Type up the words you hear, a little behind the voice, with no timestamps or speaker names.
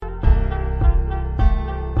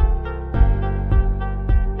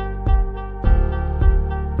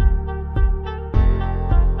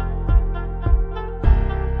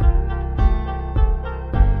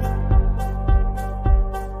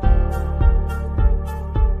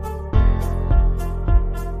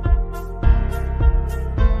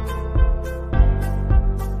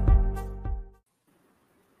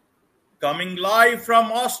Coming live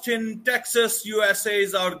from Austin, Texas, USA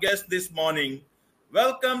is our guest this morning.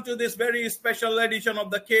 Welcome to this very special edition of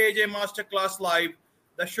the KJ Masterclass Live,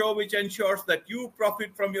 the show which ensures that you profit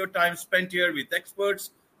from your time spent here with experts,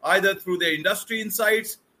 either through their industry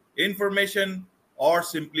insights, information, or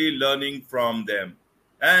simply learning from them.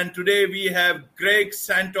 And today we have Greg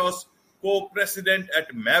Santos, co-president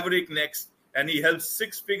at Maverick Next, and he helps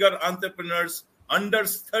six-figure entrepreneurs under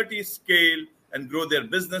 30 scale and grow their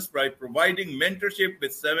business by providing mentorship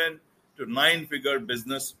with 7 to 9 figure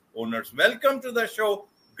business owners. Welcome to the show,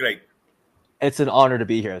 Greg. It's an honor to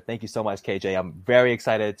be here. Thank you so much, KJ. I'm very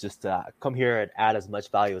excited just to come here and add as much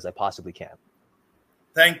value as I possibly can.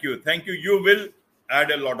 Thank you. Thank you. You will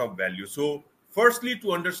add a lot of value. So firstly,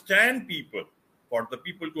 to understand people, for the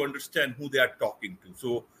people to understand who they are talking to.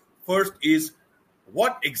 So first is,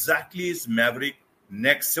 what exactly is Maverick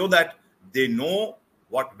Next, so that they know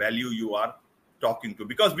what value you are talking to,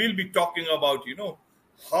 because we'll be talking about,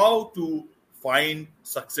 how to find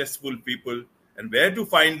successful people and where to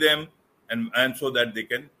find them, and so that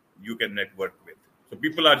you can network with. So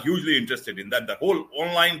people are hugely interested in that. The whole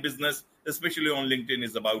online business, especially on LinkedIn,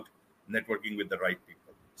 is about networking with the right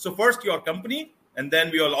people. So first your company, and then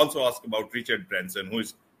we'll also ask about Richard Branson, who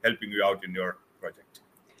is helping you out in your project.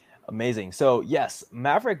 Amazing. So yes,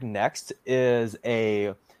 Maverick Next is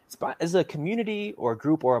a community or a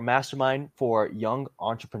group or a mastermind for young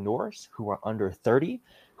entrepreneurs who are under 30,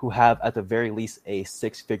 who have at the very least a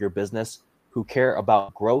six-figure business, who care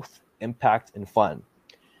about growth, impact, and fun.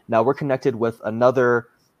 Now we're connected with another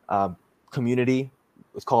community.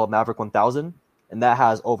 It's called Maverick 1000, and that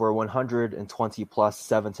has over 120 plus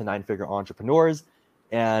 7 to 9 figure entrepreneurs.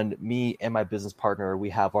 And me and my business partner, we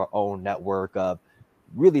have our own network of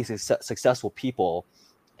really successful people.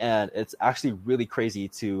 And it's actually really crazy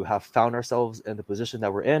to have found ourselves in the position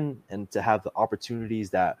that we're in and to have the opportunities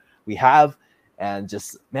that we have. And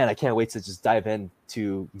just, man, I can't wait to just dive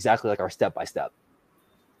into exactly like our step-by-step.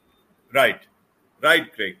 Right,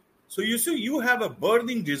 Craig. So you see, you have a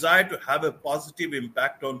burning desire to have a positive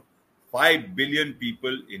impact on 5 billion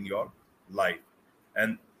people in your life.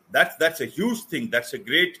 And that's a huge thing. That's a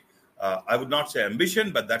great, I would not say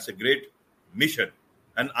ambition, but that's a great mission.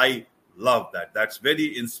 And I love that. That's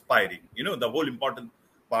very inspiring. The whole important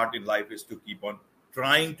part in life is to keep on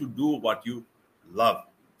trying to do what you love.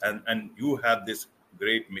 And you have this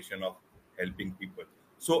great mission of helping people.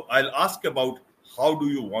 So I'll ask about how do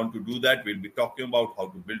you want to do that. We'll be talking about how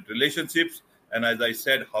to build relationships. And as I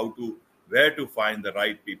said, where to find the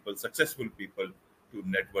right people, successful people to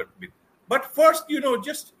network with. But first,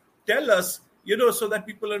 just tell us, so that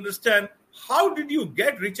people understand, how did you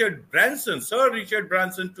get Sir Richard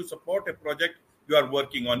Branson, to support a project you are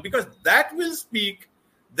working on? Because that will speak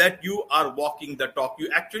that you are walking the talk. You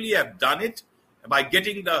actually have done it by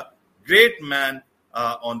getting the great man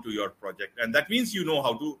onto your project. And that means you know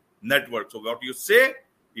how to network. So what you say,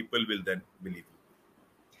 people will then believe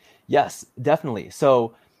you. Yes, definitely.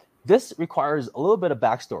 So this requires a little bit of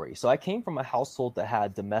backstory. So I came from a household that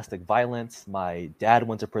had domestic violence. My dad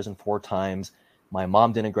went to prison 4 times. My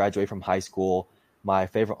mom didn't graduate from high school. My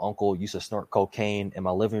favorite uncle used to snort cocaine in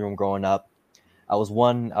my living room growing up. I was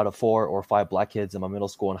 1 out of 4 or 5 black kids in my middle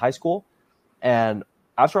school and high school. And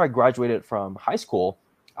after I graduated from high school,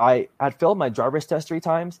 I had failed my driver's test 3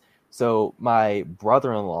 times. So my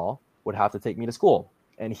brother-in-law would have to take me to school.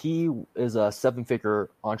 And he is a 7-figure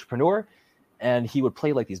entrepreneur. And he would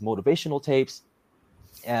play like these motivational tapes.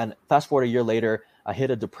 And fast forward a year later, I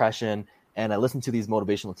hit a depression. And I listened to these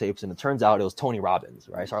motivational tapes, and it turns out it was Tony Robbins,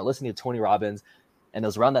 right? So I started listening to Tony Robbins, and it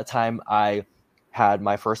was around that time I had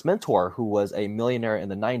my first mentor, who was a millionaire in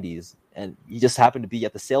the 90s, and he just happened to be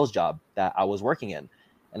at the sales job that I was working in.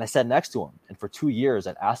 And I sat next to him, and for 2 years,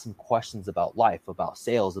 I'd ask him questions about life, about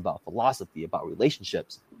sales, about philosophy, about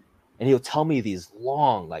relationships. And he would tell me these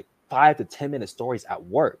long, like 5 to 10 minute stories at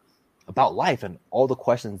work about life and all the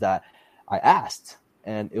questions that I asked.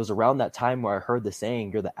 And it was around that time where I heard the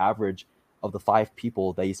saying, you're the average of the 5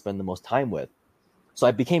 people that you spend the most time with. So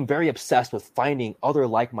I became very obsessed with finding other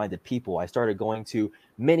like-minded people. I started going to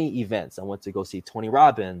many events. I went to go see Tony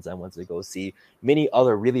Robbins. I went to go see many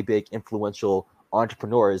other really big influential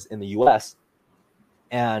entrepreneurs in the US.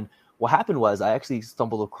 And what happened was I actually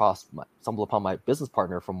stumbled upon my business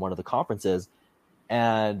partner from one of the conferences.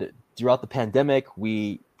 And throughout the pandemic,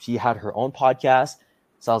 she had her own podcast.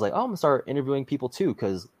 So I was like, I'm going to start interviewing people too,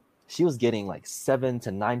 because she was getting like 7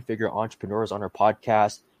 to 9 figure entrepreneurs on her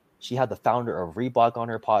podcast. She had the founder of Reebok on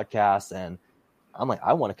her podcast. And I'm like,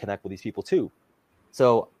 I want to connect with these people too.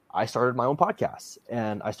 So I started my own podcast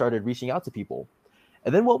and I started reaching out to people.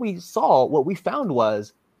 And then what we found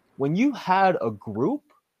was when you had a group,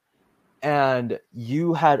 and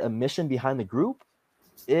you had a mission behind the group,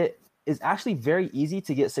 it is actually very easy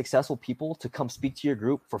to get successful people to come speak to your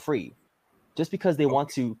group for free just because they want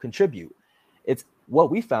to contribute. It's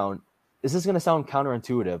what we found. This is going to sound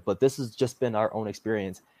counterintuitive, but this has just been our own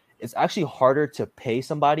experience. It's actually harder to pay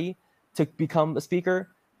somebody to become a speaker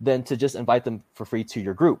than to just invite them for free to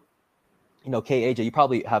your group. AJ, you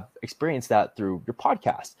probably have experienced that through your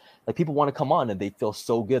podcast. Like, people want to come on and they feel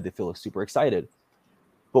so good. They feel super excited.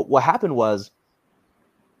 But what happened was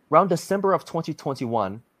around December of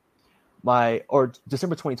 2021, or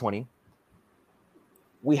December 2020,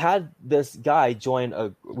 we had this guy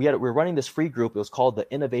join we were running this free group. It was called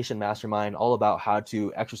the Innovation Mastermind, all about how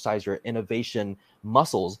to exercise your innovation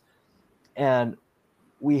muscles. And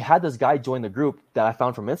we had this guy join the group that I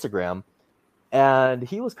found from Instagram. And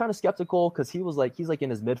he was kind of skeptical because he's like in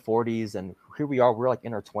his mid 40s, and here we are, we're like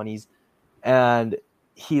in our 20s. And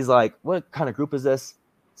he's like, what kind of group is this?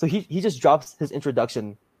 So he just drops his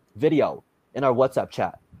introduction video in our WhatsApp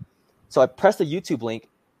chat. So I pressed the YouTube link,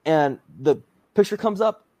 and the picture comes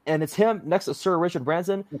up, and it's him next to Sir Richard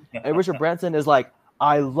Branson. And Richard Branson is like,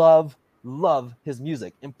 I love his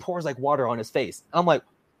music, and pours like water on his face. I'm like,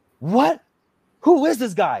 what? Who is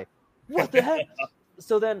this guy? What the heck?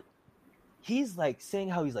 So then he's like saying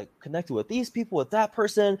how he's like connected with these people, with that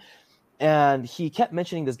person. And he kept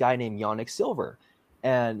mentioning this guy named Yannick Silver.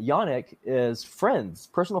 And Yannick is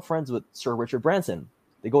personal friends with Sir Richard Branson.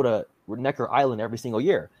 They go to Necker Island every single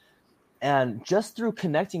year. And just through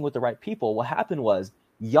connecting with the right people, what happened was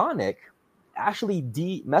Yannick actually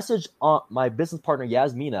messaged my business partner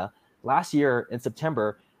Yasmina last year in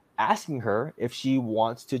September, asking her if she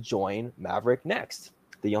wants to join Maverick Next,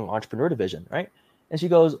 the Young Entrepreneur Division, right? And she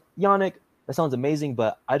goes, Yannick, that sounds amazing,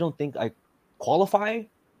 but I don't think I qualify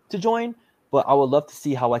to join, but I would love to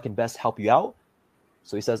see how I can best help you out.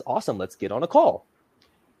 So he says, awesome, let's get on a call.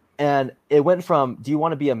 And it went from, do you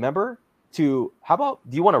want to be a member, to how about,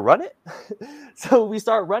 do you want to run it? So we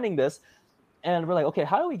start running this, and we're like, okay,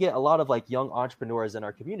 how do we get a lot of like young entrepreneurs in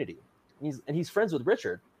our community? And he's friends with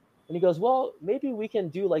Richard. And he goes, well, maybe we can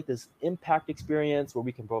do like this impact experience where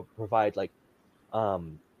we can provide like,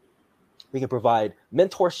 we can provide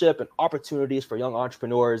mentorship and opportunities for young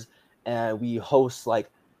entrepreneurs. And we host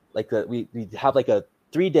we have like a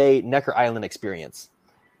 3-day Necker Island experience.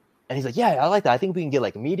 And he's like, yeah, I like that. I think we can get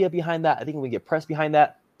like media behind that. I think we can get press behind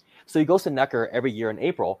that. So he goes to Necker every year in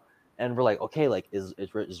April, and we're like, okay, like, is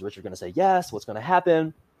Richard going to say yes? What's going to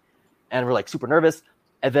happen? And we're like super nervous.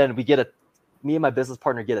 And then me and my business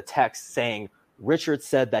partner get a text saying, Richard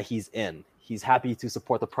said that he's in. He's happy to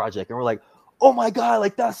support the project. And we're like, oh my God,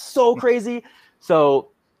 like, that's so crazy. So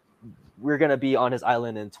we're going to be on his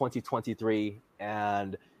island in 2023.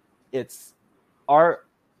 And it's our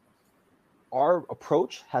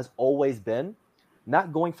approach has always been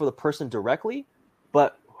not going for the person directly,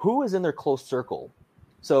 but who is in their close circle.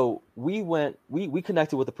 So we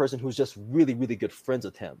connected with a person who's just really, really good friends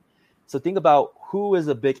with him. So think about who is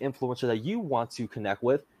a big influencer that you want to connect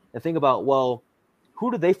with, and think about, well,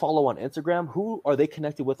 who do they follow on Instagram? Who are they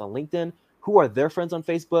connected with on LinkedIn? Who are their friends on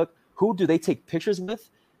Facebook? Who do they take pictures with?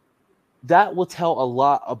 That will tell a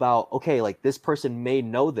lot about, okay, like, this person may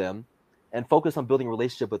know them, and focus on building a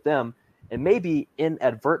relationship with them. And maybe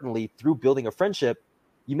inadvertently, through building a friendship,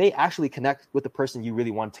 you may actually connect with the person you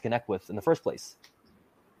really wanted to connect with in the first place.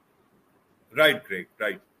 Right, Greg,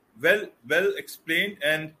 right. Well explained.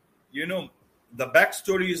 And, the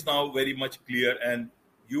backstory is now very much clear, and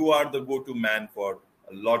you are the go-to man for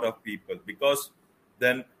a lot of people, because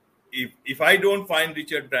then if I don't find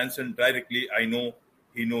Richard Branson directly, I know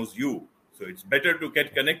he knows you. So it's better to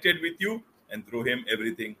get connected with you, and through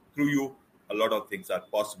you, a lot of things are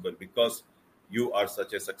possible, because you are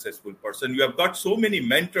such a successful person. You have got so many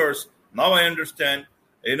mentors. Now I understand,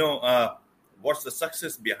 what's the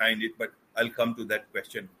success behind it, but I'll come to that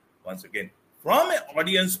question once again. From an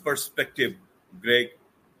audience perspective, Greg,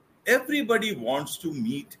 everybody wants to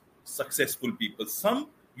meet successful people. Some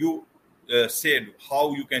you said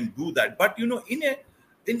how you can do that, but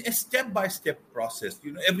in a step-by-step process,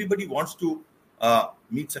 everybody wants to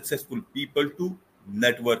meet successful people to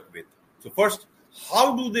network with. So first,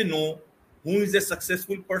 how do they know who is a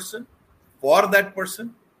successful person for that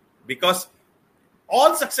person? Because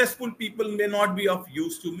all successful people may not be of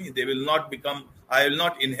use to me. I will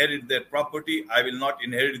not inherit their property. I will not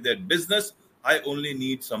inherit their business. I only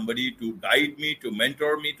need somebody to guide me, to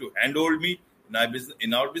mentor me, to handhold me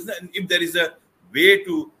in our business. And if there is a way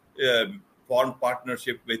to form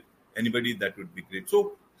partnership with anybody, that would be great.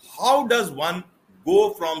 So how does one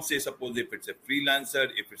go from, say, suppose if it's a freelancer,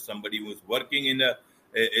 if it's somebody who's working in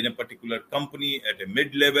a particular company at a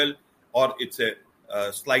mid-level, or it's a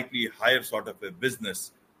a slightly higher sort of a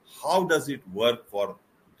business, how does it work for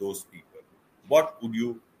those people?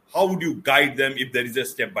 How would you guide them if there is a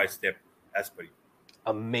step by step as per you?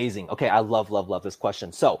 Amazing. Okay, I love this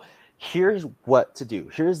question. So here's what to do.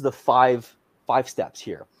 Here's the five steps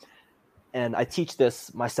here. And I teach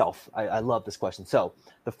this myself. I love this question. So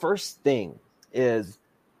the first thing is,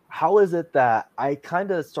 how is it that I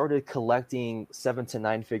kind of started collecting 7 to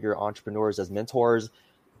 9 figure entrepreneurs as mentors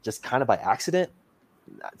just kind of by accident?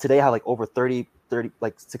 Today I have like over 30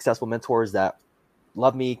 like successful mentors that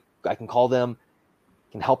love me. I can call them,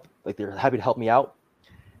 can help, like they're happy to help me out.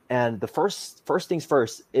 And the first things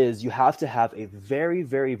first is you have to have a very,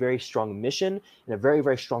 very, very strong mission and a very,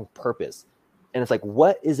 very strong purpose. And it's like,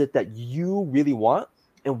 what is it that you really want?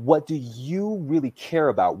 And what do you really care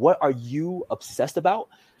about? What are you obsessed about?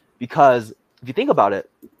 Because if you think about it,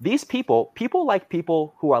 these people like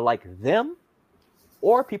people who are like them,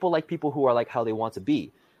 or people like people who are like how they want to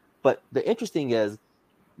be. But the interesting is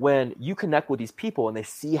when you connect with these people and they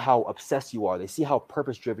see how obsessed you are, they see how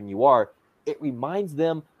purpose-driven you are, it reminds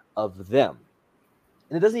them of them.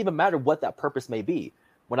 And it doesn't even matter what that purpose may be.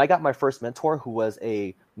 When I got my first mentor, who was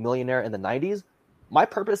a millionaire in the 90s, my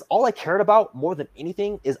purpose, all I cared about more than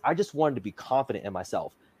anything is I just wanted to be confident in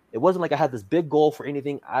myself. It wasn't like I had this big goal for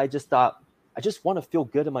anything. I just thought, I just want to feel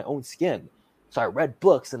good in my own skin. So I read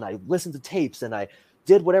books and I listened to tapes and I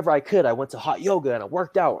did whatever I could. I went to hot yoga and I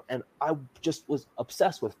worked out, and I just was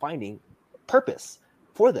obsessed with finding purpose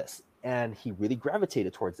for this. And he really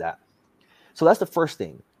gravitated towards that. So that's the first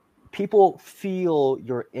thing. People feel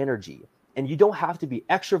your energy, and you don't have to be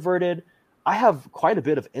extroverted. I have quite a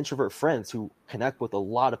bit of introvert friends who connect with a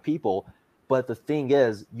lot of people, but the thing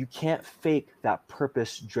is, you can't fake that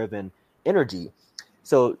purpose-driven energy.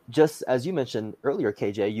 So just as you mentioned earlier,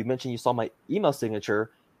 KJ, you mentioned you saw my email signature,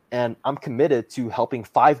 and I'm committed to helping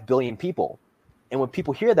 5 billion people. And when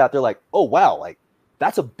people hear that, they're like, oh, wow, like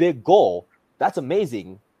that's a big goal. That's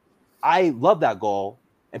amazing. I love that goal.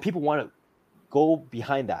 And people want to go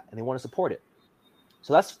behind that and they want to support it.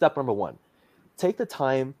 So that's step number one. Take the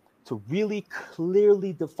time to really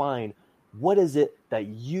clearly define what is it that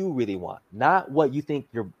you really want, not what you think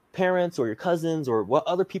your parents or your cousins or what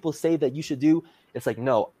other people say that you should do. It's like,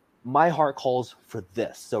 no, my heart calls for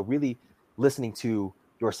this. So really listening to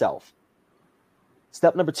yourself.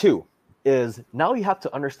 Step number two is now you have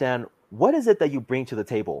to understand what is it that you bring to the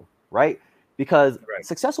table, right? Because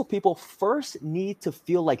successful people first need to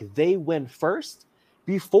feel like they win first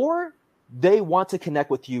before they want to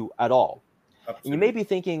connect with you at all. Absolutely. And you may be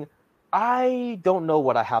thinking, I don't know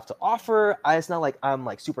what I have to offer. It's not like I'm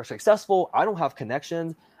like super successful. I don't have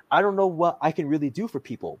connections. I don't know what I can really do for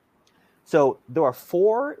people. So there are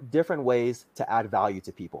 4 different ways to add value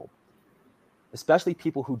to people, especially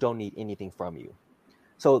people who don't need anything from you.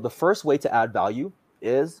 So the first way to add value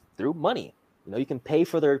is through money. You know, you can pay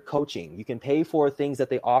for their coaching. You can pay for things that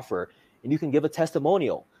they offer, and you can give a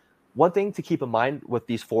testimonial. One thing to keep in mind with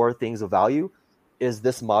these 4 things of value is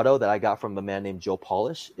this motto that I got from a man named Joe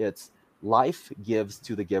Polish. It's life gives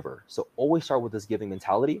to the giver. So always start with this giving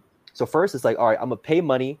mentality. So first it's like, all right, I'm going to pay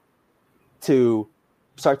money to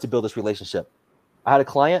start to build this relationship. I had a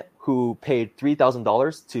client who paid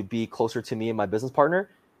 $3,000 to be closer to me and my business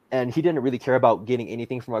partner, and he didn't really care about getting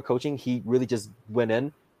anything from our coaching. He really just went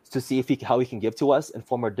in to see how he can give to us and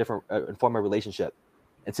form a relationship.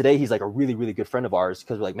 And today he's like a really, really good friend of ours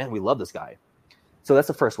because we're like, man, we love this guy. So that's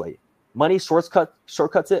the first way. Money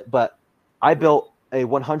shortcuts it, but I built a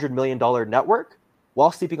 $100 million network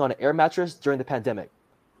while sleeping on an air mattress during the pandemic,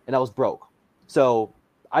 and I was broke. So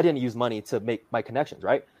I didn't use money to make my connections,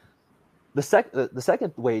 right? The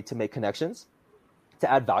second way to make connections,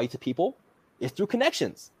 to add value to people, is through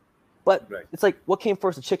connections. But It's like, what came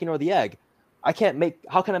first, the chicken or the egg? How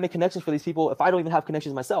can I make connections for these people if I don't even have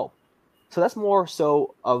connections myself? So that's more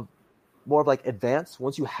of like advanced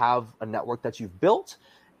once you have a network that you've built,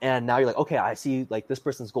 and now you're like, okay, I see like this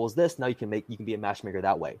person's goal is this. Now you can be a matchmaker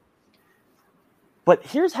that way. But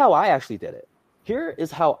here's how I actually did it. Here is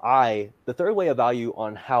the third way of value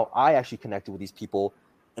on how I actually connected with these people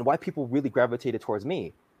and why people really gravitated towards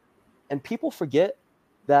me. And people forget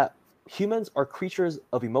that humans are creatures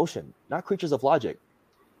of emotion, not creatures of logic.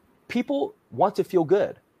 People want to feel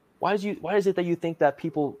good. Why is it that you think that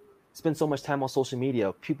people spend so much time on social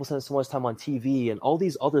media, people spend so much time on TV and all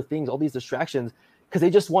these other things, all these distractions? Because they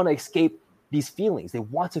just want to escape these feelings. They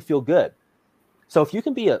want to feel good. So if you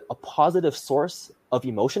can be a positive source of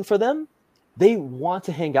emotion for them, they want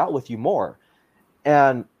to hang out with you more.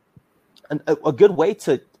 And a good way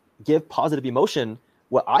to give positive emotion,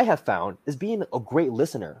 what I have found, is being a great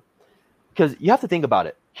listener. Because you have to think about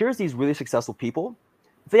it. Here's these really successful people.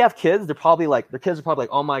 if they have kids, their kids are probably like,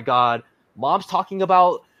 oh my God, mom's talking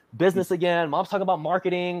about business again. Mom's talking about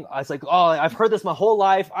marketing. It's like, oh, I've heard this my whole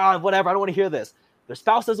life. Whatever. I don't want to hear this. Their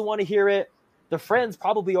spouse doesn't want to hear it. Their friends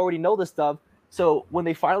probably already know this stuff. So when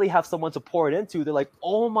they finally have someone to pour it into, they're like,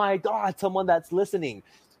 oh my God, someone that's listening.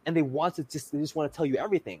 And they just want to tell you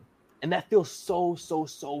everything. And that feels so, so,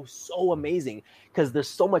 so, so amazing because there's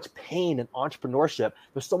so much pain in entrepreneurship.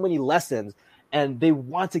 There's so many lessons and they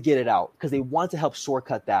want to get it out because they want to help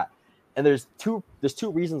shortcut that. And there's two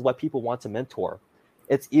reasons why people want to mentor.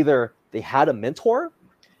 It's either they had a mentor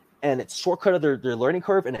and it shortcutted their learning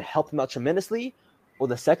curve and it helped them out tremendously. Or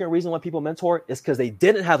the second reason why people mentor is because they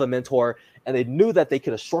didn't have a mentor and they knew that they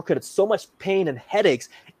could have shortcutted so much pain and headaches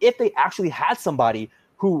if they actually had somebody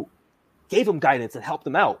who gave them guidance and helped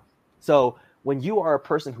them out. So when you are a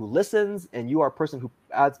person who listens and you are a person who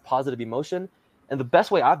adds positive emotion, and the best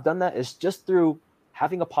way I've done that is just through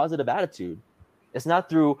having a positive attitude. It's not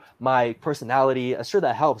through my personality. I'm sure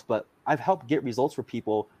that helps, but I've helped get results for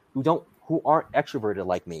people who aren't extroverted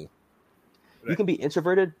like me. Right. You can be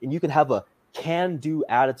introverted and you can have a can-do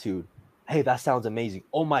attitude. Hey, that sounds amazing.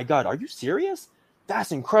 Oh my God, are you serious?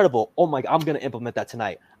 That's incredible. Oh my God, I'm going to implement that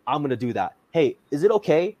tonight. I'm going to do that. Hey, is it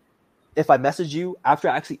okay if I message you after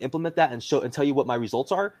I actually implement that and tell you what my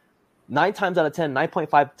results are? 9 times out of 10,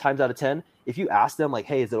 9.5 times out of 10, if you ask them like,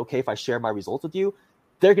 hey, is it okay if I share my results with you?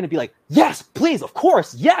 They're going to be like, yes, please, of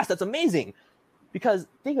course. Yes, that's amazing. Because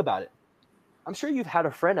think about it. I'm sure you've had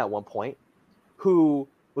a friend at one point who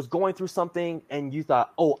was going through something and you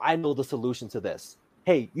thought, oh, I know the solution to this.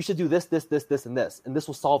 Hey, you should do this, and this, and this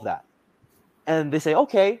will solve that. And they say,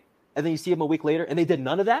 okay. And then you see them a week later and they did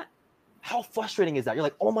none of that. How frustrating is that? You're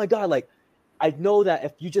like, oh my God, like I know that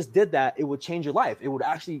if you just did that, it would change your life. It would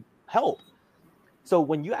actually help. So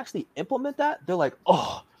when you actually implement that, they're like,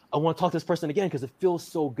 oh, I want to talk to this person again because it feels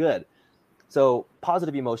so good. So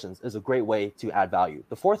positive emotions is a great way to add value.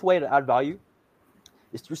 The fourth way to add value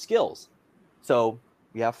is through skills. So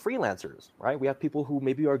we have freelancers, right? We have people who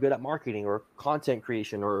maybe are good at marketing or content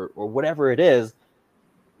creation or whatever it is.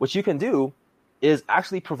 What you can do is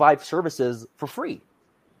actually provide services for free.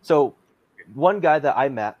 So one guy that I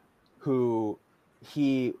met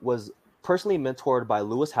he was personally mentored by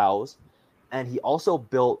Lewis Howes, and he also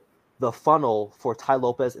built the funnel for Tai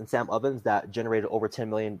Lopez and Sam Ovens that generated over 10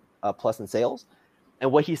 million plus in sales.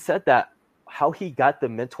 And what he said that how he got the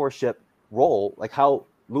mentorship role, like how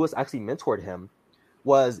Lewis actually mentored him,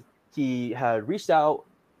 was he had reached out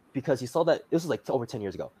because he saw that this was like over 10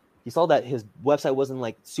 years ago. He saw that his website wasn't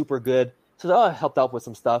like super good. So I helped out with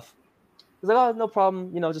some stuff. He's like, oh, no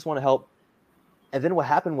problem. Just want to help. And then what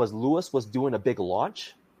happened was Lewis was doing a big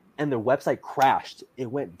launch and their website crashed.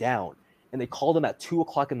 It went down and they called him at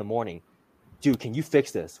 2:00 in the morning. Dude, can you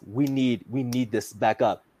fix this? We need this back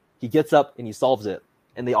up. He gets up and he solves it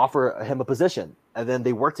and they offer him a position. And then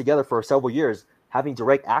they work together for several years, having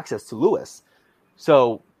direct access to Lewis.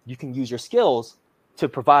 So you can use your skills to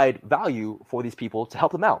provide value for these people to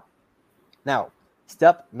help them out. Now,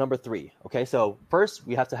 step number 3. Okay, so first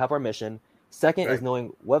we have to have our mission. Second is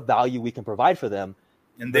knowing what value we can provide for them.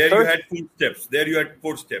 And there you had 4 steps. There you had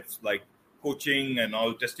 4 steps, like coaching and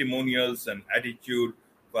all testimonials and attitude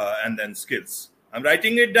and then skills. I'm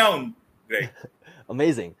writing it down, Greg.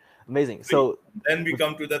 Amazing. So then we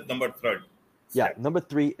come to that number 3. Yeah, number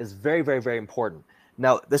 3 is very, very, very important.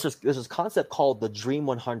 Now, there's this concept called the Dream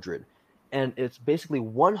 100, and it's basically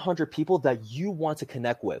 100 people that you want to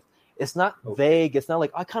connect with. It's not vague. It's not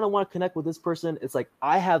like, I kind of want to connect with this person. It's like,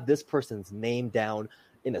 I have this person's name down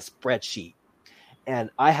in a spreadsheet, and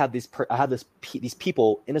I have these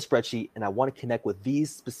people in a spreadsheet, and I want to connect with these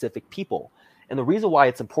specific people. And the reason why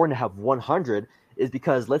it's important to have 100 is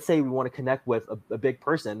because let's say we want to connect with a big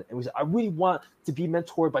person, and we say, I really want to be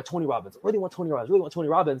mentored by Tony Robbins. I really want Tony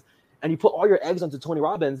Robbins. And you put all your eggs onto Tony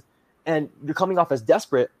Robbins, and you're coming off as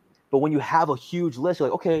desperate. But when you have a huge list, you're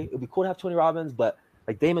like, okay, it'd be cool to have Tony Robbins, but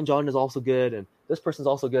like Damon John is also good, and this person's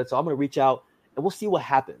also good. So I'm going to reach out, and we'll see what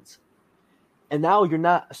happens. And now you're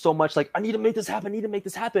not so much like, I need to make this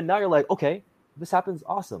happen. Now you're like, okay, this happens,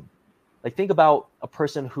 awesome. Like think about a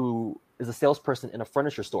person who is a salesperson in a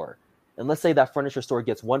furniture store. And let's say that furniture store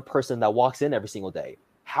gets one person that walks in every single day.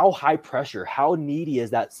 How high pressure, how needy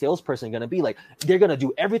is that salesperson going to be? Like, they're going to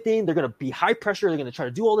do everything. They're going to be high pressure. They're going to try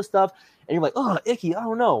to do all this stuff. And you're like, oh, icky, I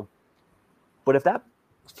don't know. But if that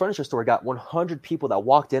furniture store got 100 people that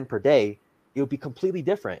walked in per day, it would be completely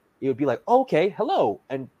different. It would be like, oh, okay, hello.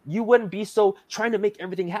 And you wouldn't be so trying to make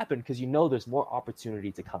everything happen because you know there's more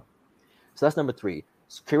opportunity to come. So that's number 3.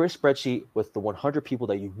 Create a spreadsheet with the 100 people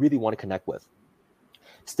that you really want to connect with.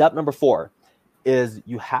 Step number 4 is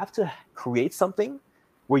you have to create something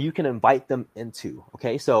where you can invite them into.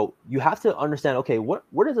 Okay, so you have to understand, okay, what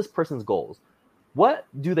are this person's goals? What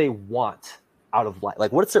do they want out of life?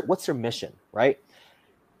 Like what's their mission, right?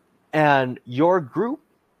 And your group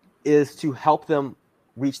is to help them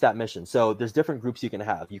reach that mission. So there's different groups you can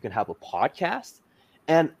have. You can have a podcast.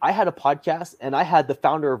 And I had a podcast, and I had the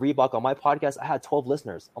founder of Reebok on my podcast. I had 12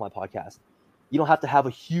 listeners on my podcast. You don't have to have a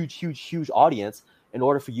huge audience in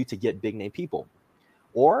order for you to get big name people.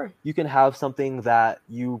 Or you can have something that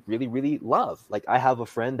you really, really love. Like I have a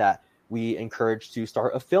friend that we encouraged to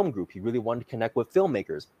start a film group. He really wanted to connect with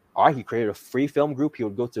filmmakers. All right, he created a free film group. He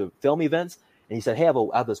would go to film events, and he said, hey,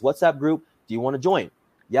 I have this WhatsApp group. Do you want to join?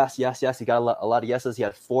 Yes. He got a lot of yeses. He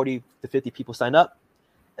had 40 to 50 people sign up.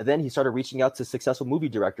 And then he started reaching out to successful movie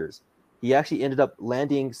directors. He actually ended up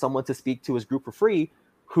landing someone to speak to his group for free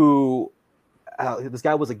who this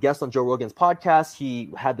guy was a guest on Joe Rogan's podcast. He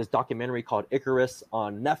had this documentary called Icarus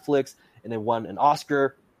on Netflix and then won an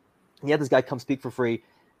Oscar. He had this guy come speak for free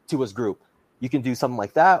to his group. You can do something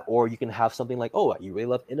like that, or you can have something like, oh, you really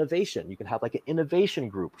love innovation. You can have like an innovation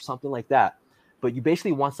group or something like that. But you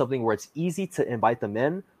basically want something where it's easy to invite them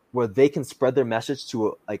in, where they can spread their message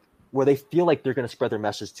to where they feel like they're going to spread their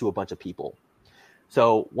message to a bunch of people.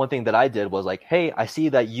 So one thing that I did was like, hey, I see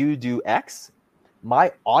that you do X.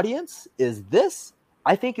 My audience is this.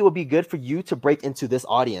 I think it would be good for you to break into this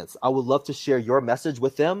audience. I would love to share your message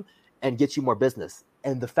with them and get you more business.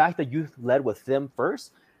 And the fact that you led with them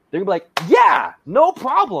first, they're going to be like, yeah, no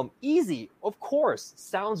problem. Easy. Of course.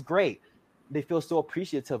 Sounds great. They feel so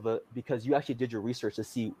appreciative of it because you actually did your research to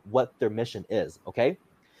see what their mission is. Okay.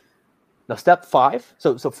 Now, step 5.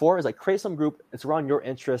 So 4 is like create some group. It's around your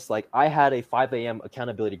interests. Like I had a 5 a.m.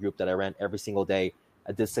 accountability group that I ran every single day.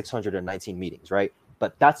 I did 619 meetings, right?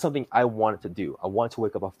 But that's something I wanted to do. I wanted to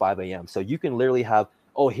wake up at 5 a.m. So you can literally have,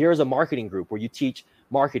 oh, here's a marketing group where you teach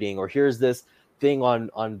marketing, or here's this thing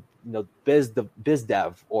on biz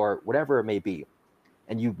dev or whatever it may be.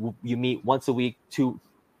 And you meet once a week,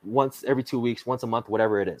 once every 2 weeks, once a month,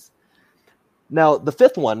 whatever it is. Now, the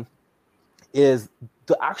 5th one is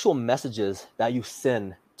the actual messages that you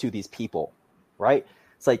send to these people, right?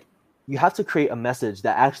 It's like you have to create a message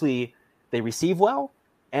that actually they receive well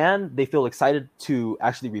and they feel excited to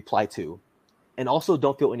actually reply to, and also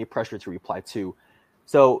don't feel any pressure to reply to.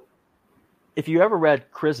 So if you ever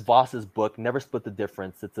read Chris Voss's book, Never Split the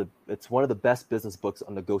Difference, it's one of the best business books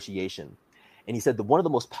on negotiation. And he said that one of the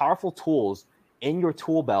most powerful tools in your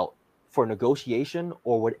tool belt for negotiation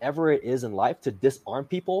or whatever it is in life to disarm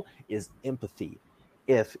people is empathy.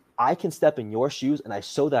 If I can step in your shoes and I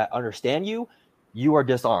show that I understand you, you are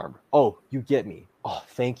disarmed. Oh, you get me. Oh,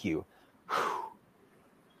 thank you.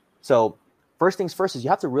 So first things first is you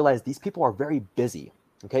have to realize these people are very busy.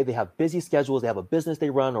 Okay, they have busy schedules. They have a business they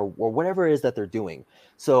run or whatever it is that they're doing.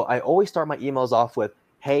 So I always start my emails off with,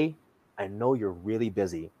 hey, I know you're really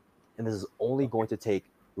busy, and this is only going to take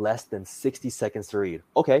less than 60 seconds to read.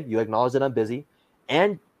 Okay, you acknowledge that I'm busy,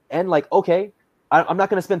 and like, okay, I'm not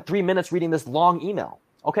going to spend 3 minutes reading this long email.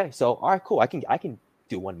 Okay, so all right, cool. I can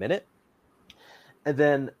do 1 minute,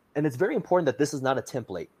 and it's very important that this is not a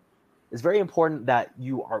template. It's very important that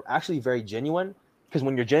you are actually very genuine, because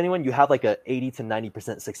when you're genuine, you have like a 80 to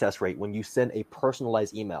 90% success rate when you send a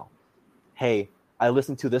personalized email. Hey, I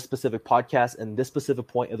listened to this specific podcast, and this specific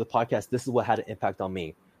point of the podcast, this is what had an impact on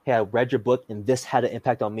me. Hey, I read your book, and this had an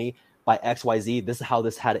impact on me by XYZ. This is how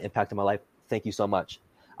this had an impact on my life. Thank you so much.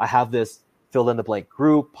 I have this fill in the blank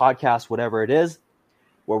group, podcast, whatever it is,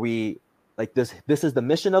 where we like this is the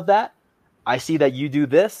mission of that. I see that you do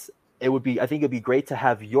this. I think it'd be great to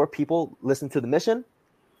have your people listen to the mission.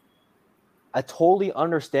 I totally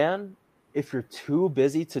understand if you're too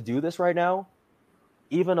busy to do this right now.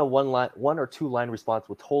 Even a 1 or 2 line response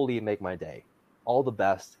will totally make my day. All the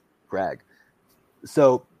best, Greg.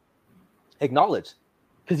 So acknowledge,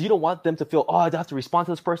 because you don't want them to feel, oh, I have to respond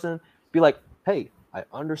to this person. Be like, hey, I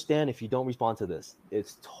understand if you don't respond to this.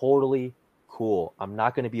 It's totally cool. I'm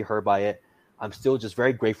not going to be hurt by it. I'm still just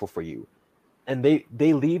very grateful for you. And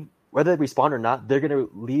they leave, whether they respond or not, they're going to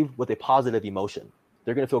leave with a positive emotion.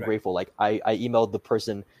 They're going to feel grateful. Like I emailed the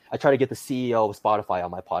person. I tried to get the CEO of Spotify on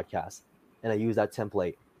my podcast, and I used that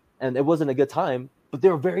template. And it wasn't a good time, but they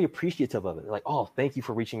were very appreciative of it. They're like, oh, thank you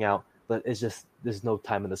for reaching out. But it's just, there's no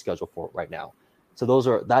time in the schedule for it right now. So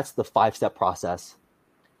that's the 5-step process,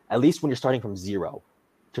 at least when you're starting from zero,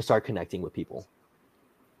 to start connecting with people.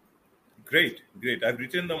 Great. I've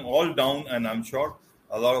written them all down, and I'm sure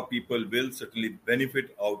a lot of people will certainly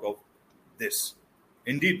benefit out of this.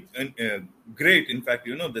 Indeed, great. In fact,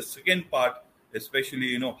 the second part,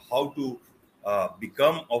 especially, how to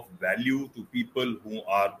become of value to people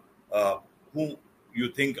who you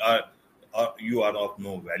think are you are of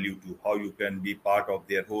no value to, how you can be part of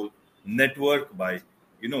their whole network by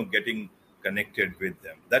getting connected with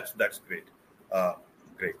them. That's great.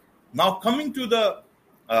 Great. Now coming to the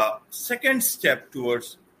second step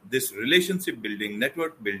towards this relationship building,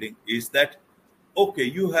 network building, is that okay,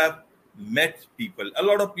 you have met people. A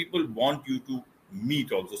lot of people want you to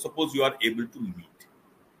meet also. Suppose you are able to meet,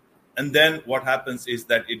 and then what happens is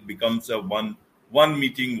that it becomes a one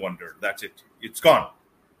meeting wonder. That's it. It's gone.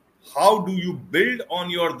 How do you build on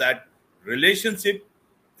your that relationship?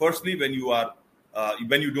 Firstly, when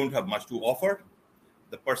you don't have much to offer,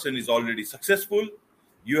 the person is already successful,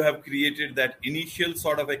 you have created that initial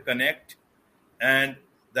sort of a connect, and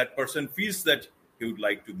that person feels that he would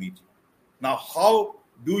like to meet you. Now, how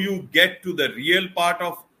do you get to the real part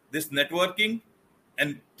of this networking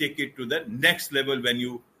and take it to the next level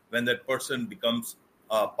when that person becomes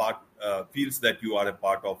a part, feels that you are a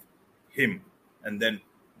part of him, and then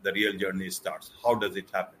the real journey starts? How does it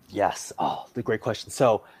happen? Yes. Oh, the great question.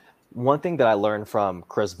 So one thing that I learned from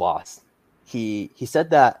Chris Voss, he said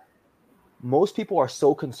that most people are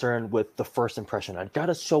so concerned with the first impression. I got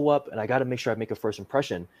to show up and I got to make sure I make a first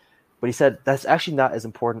impression. But he said that's actually not as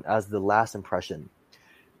important as the last impression,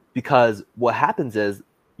 because what happens is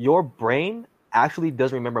your brain actually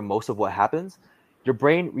does remember most of what happens. Your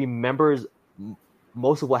brain remembers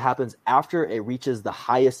most of what happens after it reaches the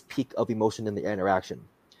highest peak of emotion in the interaction.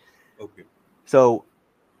 Okay. So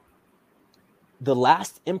the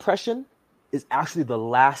last impression is actually the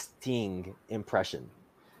lasting impression.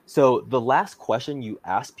 So the last question you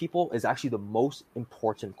ask people is actually the most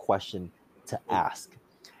important question to ask.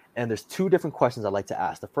 And there's two different questions I like to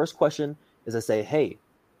ask. The first question is I say, hey,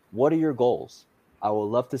 what are your goals? I would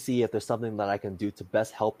love to see if there's something that I can do to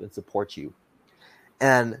best help and support you.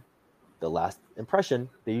 And the last impression,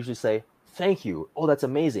 they usually say, thank you. Oh, that's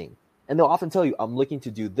amazing. And they'll often tell you, I'm looking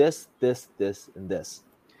to do this, this, this, and this.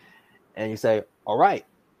 And you say, all right,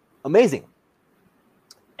 amazing.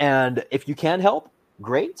 And if you can help,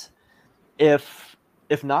 great. If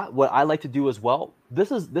not, what I like to do as well,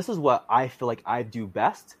 this is what I feel like I do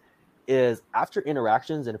best, is after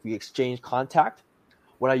interactions and if we exchange contact,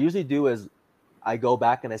 what I usually do is I go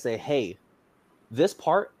back and I say, hey, this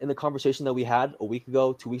part in the conversation that we had a week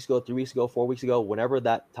ago, 2 weeks ago, 3 weeks ago, 4 weeks ago, whenever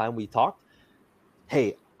that time we talked,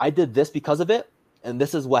 hey, I did this because of it, and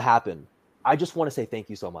this is what happened. I just want to say thank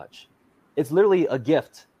you so much. It's literally a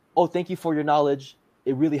gift. Oh, thank you for your knowledge.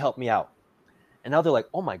 It really helped me out. And now they're like,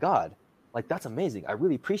 oh my God, like that's amazing. I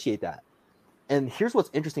really appreciate that. And here's what's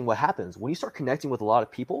interesting. What happens when you start connecting with a lot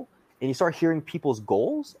of people and you start hearing people's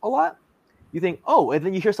goals a lot, you think, oh, and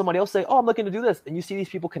then you hear somebody else say, oh, I'm looking to do this. And you see these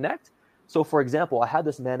people connect. So for example, I had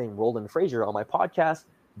this man named Roland Frazier on my podcast,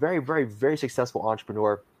 very, very, very successful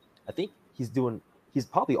entrepreneur. I think he's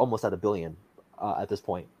probably almost at $1 billion at this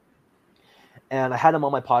point. And I had him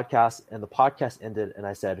on my podcast, and the podcast ended, and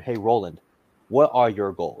I said, hey, Roland, what are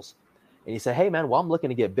your goals? And he said, hey, man, well, I'm looking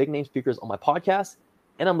to get big name speakers on my podcast,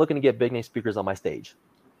 and I'm looking to get big name speakers on my stage.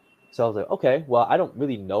 So I was like, okay, well, I don't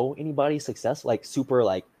really know anybody's success, like super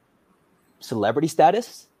like celebrity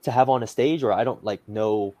status to have on a stage, or I don't like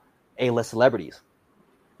know A-list celebrities.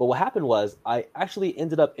 But what happened was I actually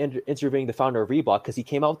ended up interviewing the founder of Reebok because he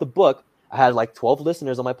came out with a book. I had like 12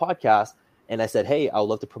 listeners on my podcast, and I said, hey, I would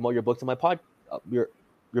love to promote your book to my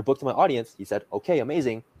your book to my audience. He said, okay,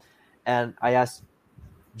 amazing. And I asked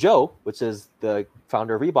Joe, which is the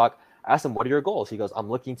founder of Reebok, I asked him, what are your goals? He goes, I'm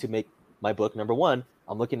looking to make my book number one.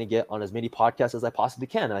 I'm looking to get on as many podcasts as I possibly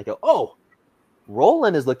can. And I go, oh,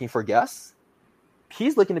 Roland is looking for guests.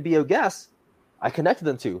 He's looking to be a guest. I connected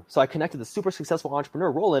them to. So I connected the super successful entrepreneur,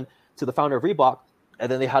 Roland, to the founder of Reebok, and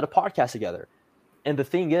then they had a podcast together. And the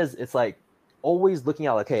thing is, it's like always looking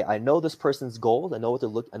out like, hey, I know this person's goals. I know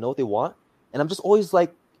what they want. And I'm just always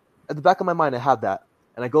like, at the back of my mind, I have that.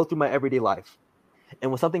 And I go through my everyday life.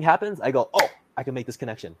 And when something happens, I go, oh, I can make this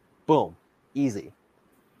connection. Boom. Easy.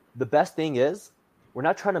 The best thing is we're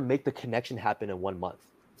not trying to make the connection happen in 1 month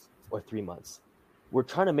or 3 months. We're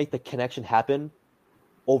trying to make the connection happen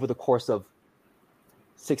over the course of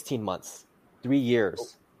 16 months, 3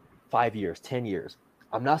 years, 5 years, 10 years.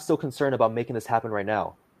 I'm not so concerned about making this happen right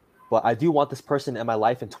now, but I do want this person in my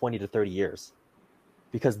life in 20 to 30 years,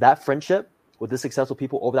 because that friendship with the successful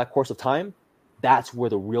people over that course of time, that's where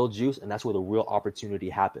the real juice and that's where the real opportunity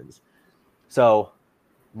happens. So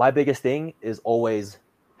my biggest thing is always,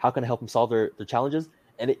 how can I help them solve their challenges?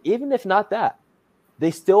 And even if not that,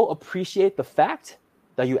 they still appreciate the fact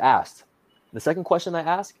that you asked. The second question I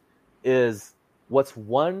ask is, what's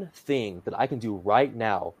one thing that I can do right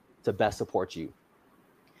now to best support you?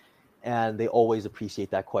 And they always appreciate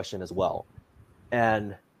that question as well.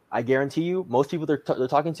 And I guarantee you, most people they're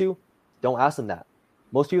talking to, Don't ask them that.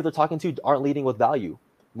 Most people they're talking to aren't leading with value.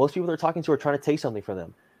 Most people they're talking to are trying to take something from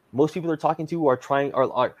them. Most people they're talking to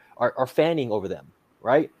are fanning over them,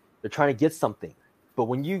 right? They're trying to get something. But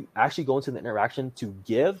when you actually go into the interaction to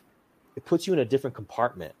give, it puts you in a different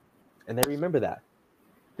compartment. And they remember that.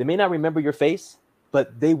 They may not remember your face,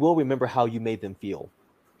 but they will remember how you made them feel.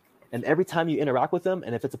 And every time you interact with them,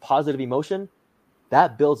 and if it's a positive emotion,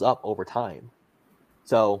 that builds up over time.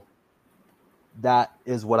 So that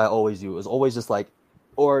is what I always do, is always just like,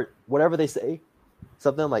 or whatever they say,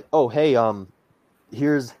 something like, oh, hey,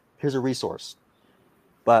 here's a resource.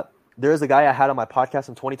 But there's a guy I had on my podcast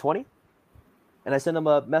in 2020, and I sent him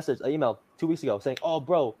an email 2 weeks ago saying, oh,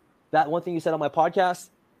 bro, that one thing you said on my podcast,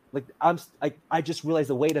 like I just realized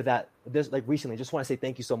the weight of that recently. Just want to say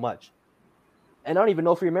thank you so much. And I don't even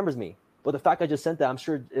know if he remembers me, but the fact I just sent that, I'm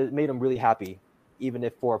sure it made him really happy, even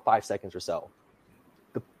if for 5 seconds or so.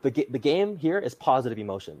 The game here is positive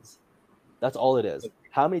emotions. That's all it is.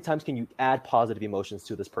 How many times can you add positive emotions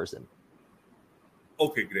to this person?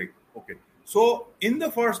 Okay, great. Okay. So in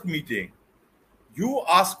the first meeting, you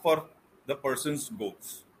ask for the person's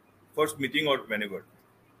goals. First meeting or whenever.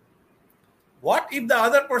 What if the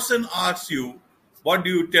other person asks you, what do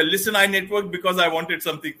you tell? Listen, I networked because I wanted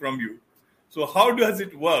something from you. So how does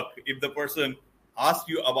it work if the person asks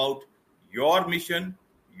you about your mission,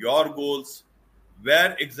 your goals,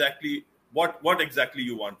 where exactly, what exactly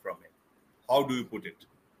you want from it? How do you put it?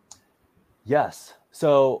 Yes.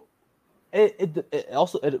 So it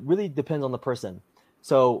also really depends on the person.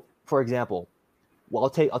 So for example, well,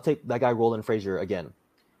 I'll take that guy Roland Frazier again,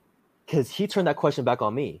 because he turned that question back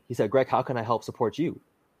on me. He said, Greg, how can I help support you?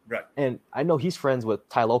 Right. And I know he's friends with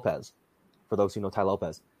Tai Lopez, for those who know Tai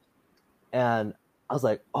Lopez. And I was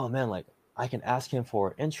like, oh man, like I can ask him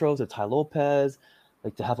for intros to Tai Lopez,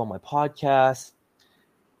 like to have on my podcast.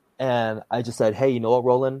 And I just said, hey, you know what,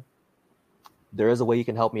 Roland? There is a way you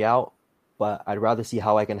can help me out, but I'd rather see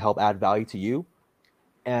how I can help add value to you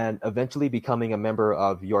and eventually becoming a member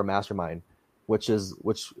of your mastermind, which is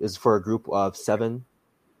for a group of 7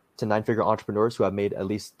 to 9-figure entrepreneurs who have made at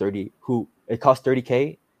least 30, who it costs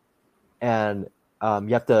 $30K. And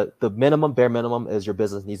you have to, the bare minimum is your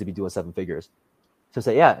business needs to be doing 7 figures. So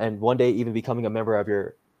say, yeah. And one day even becoming a member of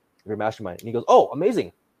your mastermind. And he goes, oh,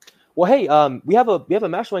 amazing. Well, hey, we have a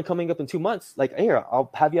mastermind coming up in 2 months. Like, here, I'll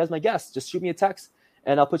have you as my guest. Just shoot me a text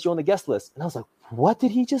and I'll put you on the guest list. And I was like, what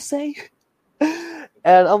did he just say?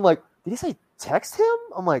 And I'm like, did he say text him?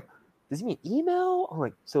 I'm like, does he mean email? I'm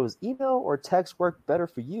like, so is email or text work better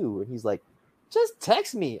for you? And he's like, just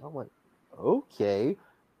text me. I'm like, okay,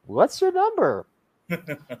 what's your number?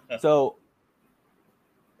 So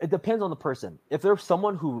it depends on the person. If there's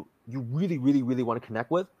someone who you really, really, really want to connect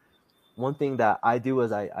with, one thing that I do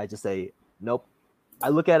is I just say, nope. I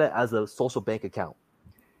look at it as a social bank account.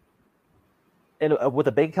 And with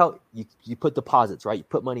a bank account, you put deposits, right? You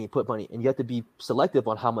put money, and you have to be selective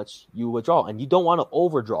on how much you withdraw. And you don't want to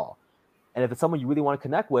overdraw. And if it's someone you really want to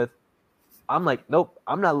connect with, I'm like, nope,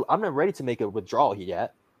 I'm not ready to make a withdrawal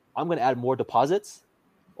yet. I'm going to add more deposits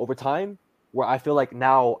over time where I feel like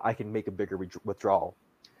now I can make a bigger withdrawal.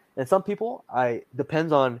 And some people,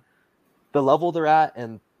 depends on the level they're at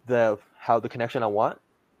and how the connection I want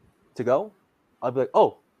to go. I'll be like,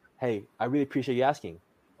 oh, hey, I really appreciate you asking.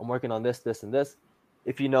 I'm working on this, and this.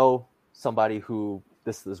 If you know somebody who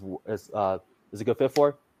this is a good fit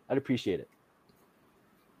for, I'd appreciate it.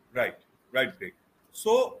 Right, Greg.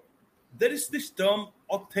 So there is this term,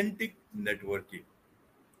 authentic networking.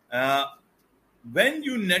 When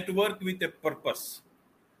you network with a purpose,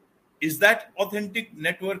 is that authentic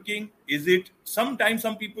networking? Is it sometimes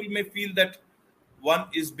some people may feel that one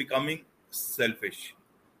is becoming selfish,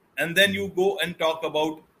 and then you go and talk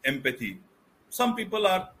about empathy. Some people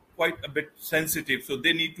are quite a bit sensitive, so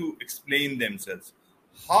they need to explain themselves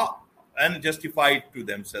and justify it to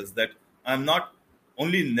themselves that I'm not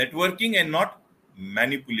only networking and not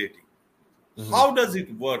manipulating. Mm-hmm. How does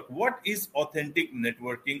it work? What is authentic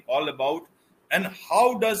networking all about? And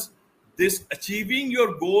how does this achieving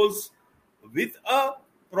your goals with a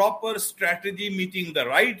proper strategy, meeting the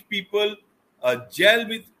right people, gel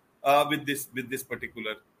with this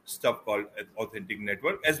particular stuff called authentic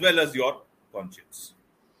network, as well as your conscience?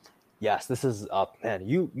 Yes, this is man,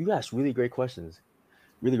 you asked really great questions.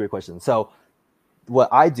 Really great questions. So what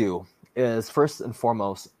I do is, first and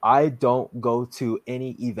foremost, I don't go to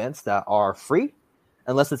any events that are free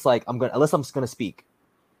unless it's like I'm just gonna speak.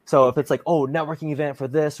 So if it's like, oh, networking event for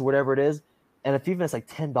this or whatever it is, and if even it's like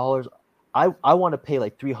 $10, I want to pay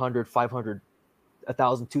like $300, $500,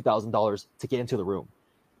 $1,000, $2,000 to get into the room,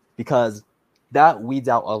 because that weeds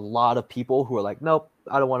out a lot of people who are like, nope,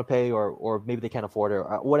 I don't want to pay, or maybe they can't afford it,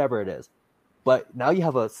 or whatever it is. But now you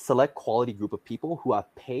have a select quality group of people who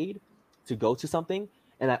have paid to go to something,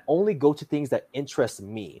 and I only go to things that interest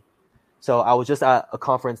me. So I was just at a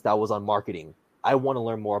conference that was on marketing. I want to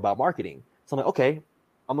learn more about marketing. So I'm like, okay,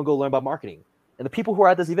 I'm going to go learn about marketing. And the people who are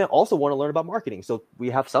at this event also want to learn about marketing. So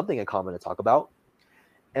we have something in common to talk about.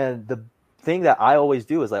 And the thing that I always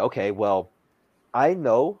do is like, okay, well, I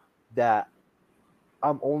know that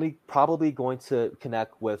I'm only probably going to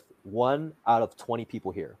connect with 1 out of 20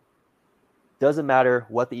 people here. Doesn't matter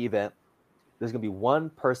what the event, there's going to be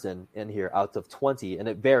one person in here out of 20, and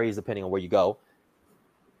it varies depending on where you go.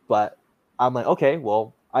 But I'm like, okay,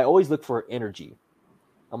 well, I always look for energy.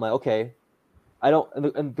 I'm like, okay, I don't,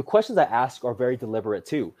 and the questions I ask are very deliberate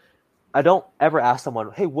too. I don't ever ask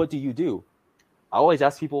someone, hey, what do you do? I always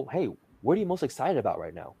ask people, hey, what are you most excited about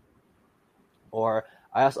right now? Or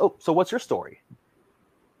I ask, oh, so what's your story?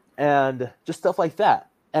 And just stuff like that.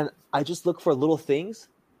 And I just look for little things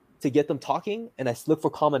to get them talking, and I look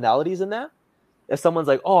for commonalities in that. If someone's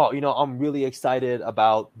like, oh, I'm really excited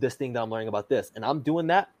about this thing that I'm learning about this, and I'm doing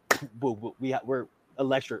that, we're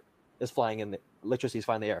electricity is flying in the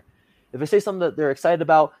air. If they say something that they're excited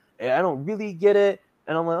about, I don't really get it,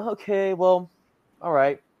 and I'm like, okay, well, all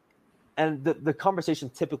right. And the conversation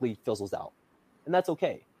typically fizzles out, and that's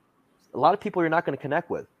okay. A lot of people you're not going to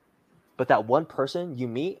connect with, but that one person you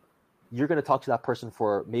meet, you're going to talk to that person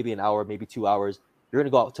for maybe an hour, maybe 2 hours. You're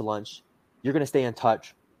going to go out to lunch. You're going to stay in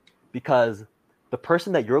touch, because the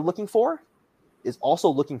person that you're looking for is also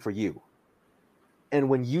looking for you. And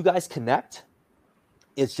when you guys connect,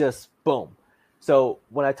 it's just boom. So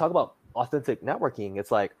when I talk about authentic networking,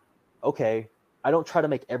 it's like, okay, I don't try to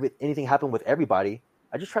make anything happen with everybody.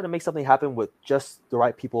 I just try to make something happen with just the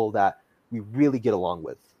right people that we really get along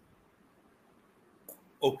with.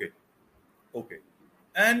 Okay.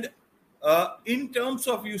 And in terms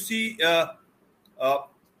of,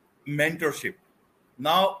 mentorship,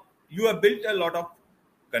 now you have built a lot of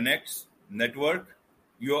connects, network.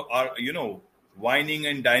 You are, wining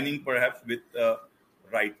and dining perhaps with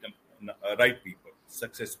right people,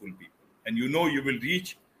 successful people. And you will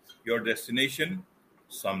reach your destination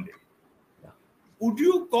someday. Yeah. Would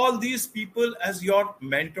you call these people as your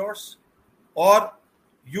mentors? Or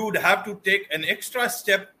you would have to take an extra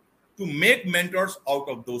step to make mentors out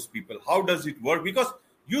of those people? How does it work? Because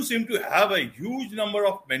you seem to have a huge number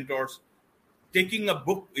of mentors. Taking a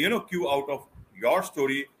book, cue out of your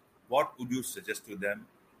story, what would you suggest to them?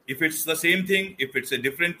 If it's the same thing, if it's a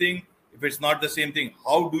different thing, if it's not the same thing,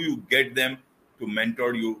 how do you get them to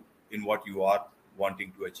mentor you in what you are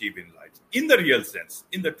wanting to achieve in life? In the real sense,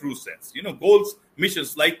 in the true sense, goals,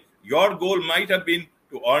 missions, like your goal might have been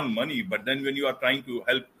to earn money, but then when you are trying to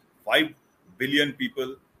help 5 billion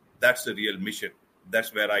people, that's a real mission.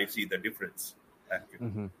 That's where I see the difference.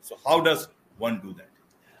 Mm-hmm. So how does one do that?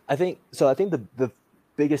 I think the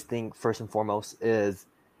biggest thing, first and foremost, is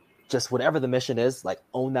just whatever the mission is, like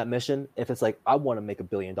own that mission. If it's like, I want to make $1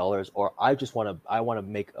 billion, or I want to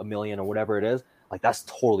make 1 million, or whatever it is, like that's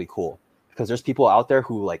totally cool, because there's people out there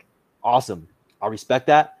who like, awesome, I respect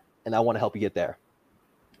that, and I want to help you get there.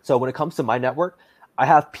 So when it comes to my network, I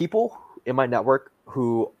have people in my network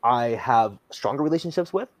who I have stronger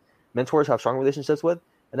relationships with, mentors who I have stronger relationships with,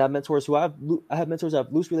 and I have mentors who I have mentors I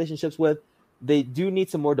have loose relationships with. They do need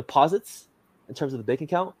some more deposits in terms of the bank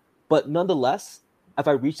account, but nonetheless, if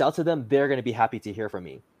I reach out to them, they're going to be happy to hear from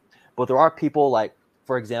me. But there are people like,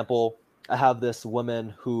 for example, I have this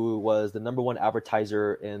woman who was the #1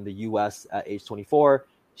 advertiser in the US at age 24.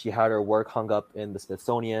 She had her work hung up in the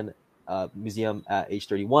Smithsonian Museum at age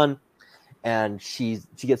 31. And she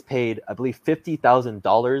gets paid, I believe,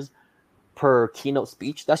 $50,000 per keynote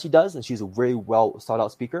speech that she does. And she's a very well sought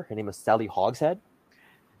out speaker. Her name is Sally Hogshead.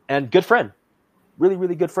 And good friend, really,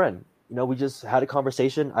 really good friend. We just had a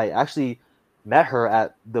conversation. I actually met her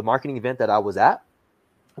at the marketing event that I was at.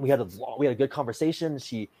 We had a good conversation.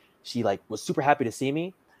 She like was super happy to see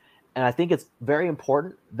me. And I think it's very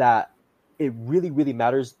important that it really, really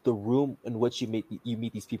matters the room in which you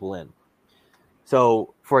meet these people in.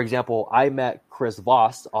 So, for example, I met Chris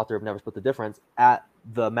Voss, author of Never Split the Difference, at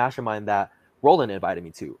the mastermind that Roland invited me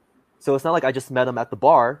to. So it's not like I just met him at the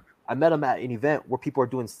bar. I met him at an event where people are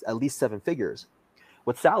doing at least 7 figures.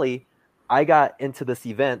 With Sally, I got into this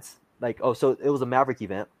event, so it was a Maverick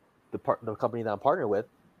event, the company that I'm partnered with,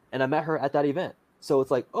 and I met her at that event. So it's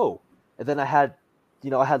like, and then I had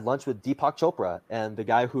lunch with Deepak Chopra and the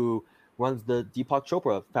guy who runs the Deepak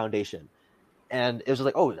Chopra Foundation. And it was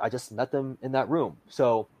just like, I just met them in that room.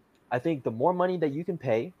 So I think the more money that you can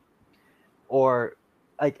pay, or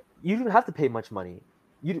like you don't have to pay much money.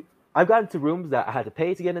 I've gotten to rooms that I had to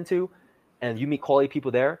pay to get into, and you meet quality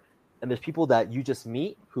people there, and there's people that you just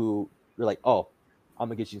meet who you're like, oh, I'm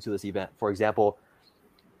gonna get you into this event. For example,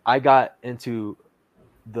 I got into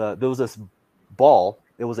there was this ball.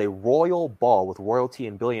 It was a royal ball with royalty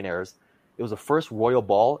and billionaires. It was the first royal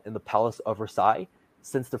ball in the Palace of Versailles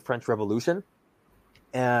since the French Revolution.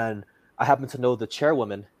 And I happen to know the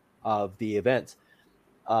chairwoman of the event.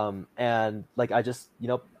 And like, I just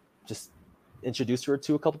introduced her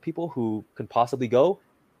to a couple people who could possibly go.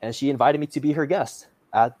 And she invited me to be her guest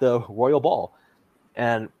at the royal ball.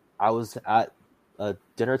 And I was at a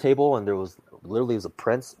dinner table, and there was a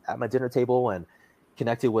prince at my dinner table, and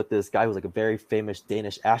connected with this guy who was like a very famous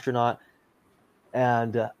Danish astronaut.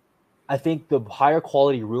 And I think the higher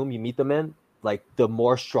quality room you meet them in, like the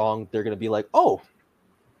more strong they're going to be like, oh,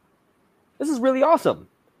 this is really awesome.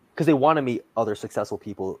 Because they want to meet other successful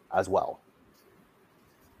people as well.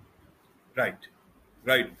 Right.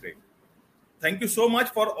 Great. Thank you so much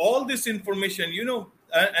for all this information,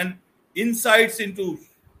 and insights into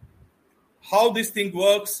how this thing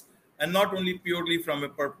works, and not only purely from a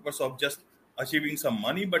purpose of just achieving some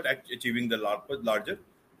money, but achieving the larger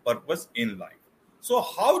purpose in life. So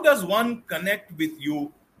how does one connect with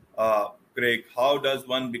you, Craig? How does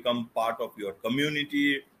one become part of your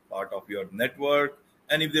community, part of your network?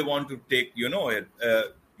 And if they want to take,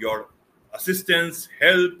 your assistance,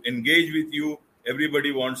 help, engage with you,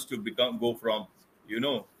 everybody wants to go from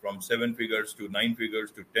 7 figures to 9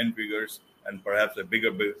 figures to 10 figures, and perhaps a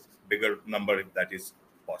bigger number if that is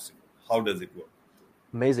possible. How does it work?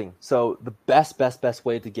 Amazing. So the best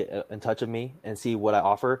way to get in touch with me and see what I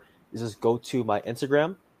offer is just go to my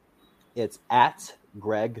Instagram. It's at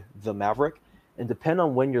Greg the Maverick. And depending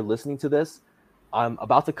on when you're listening to this, I'm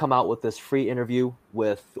about to come out with this free interview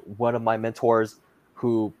with one of my mentors,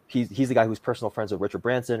 who he's the guy who's personal friends with Richard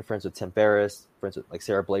Branson, friends with Tim Ferriss, friends with like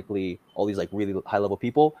Sarah Blakely, all these like really high level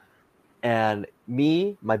people. And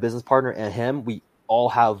me, my business partner, and him, we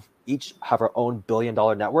all each have our own $1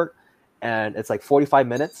 billion network. And it's like 45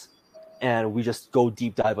 minutes. And we just go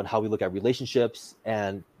deep dive on how we look at relationships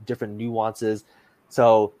and different nuances.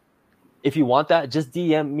 So if you want that, just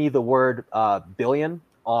DM me the word billion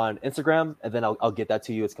on Instagram, and then I'll get that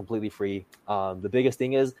to you. It's completely free. The biggest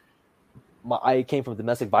thing is I came from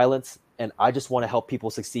domestic violence, and I just want to help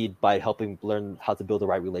people succeed by helping learn how to build the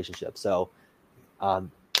right relationship. So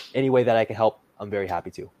any way that I can help, I'm very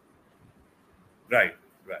happy to. Right.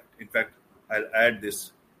 In fact, I'll add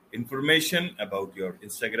this information about your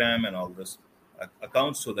Instagram and all this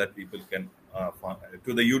accounts so that people can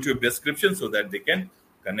to the YouTube description, so that they can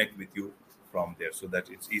connect with you from there, so that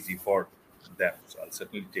it's easy for them. So I'll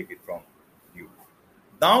certainly take it from you.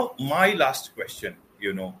 Now, my last question,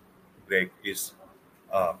 Greg, is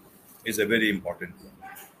a very important one,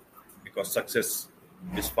 because success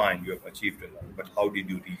is fine. You have achieved a lot, but how did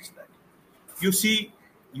you reach that? You see,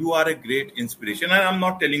 you are a great inspiration, and I'm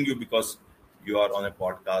not telling you because you are on a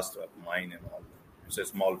podcast of mine and all. It's a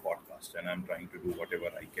small podcast, and I'm trying to do whatever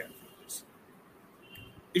I can for this.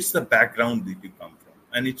 It's the background that you come from,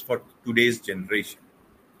 and it's for today's generation.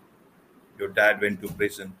 Your dad went to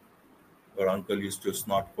prison. Your uncle used to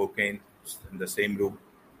snort cocaine in the same room.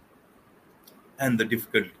 And the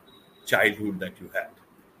difficult childhood that you had.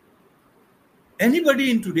 Anybody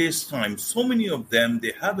in today's time, so many of them,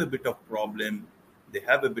 they have a bit of problem, they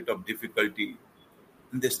have a bit of difficulty,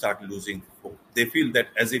 and they start losing hope. They feel that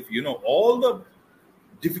as if, all the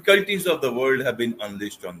difficulties of the world have been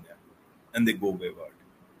unleashed on them, and they go wayward.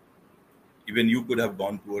 Even you could have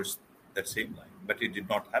gone towards that same line, but it did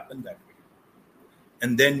not happen that way.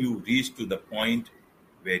 And then you reach to the point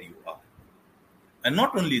where you are. And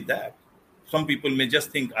not only that, some people may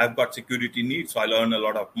just think, I've got security needs, so I'll earn a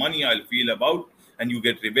lot of money, I'll feel about, and you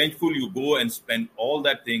get revengeful, you go and spend all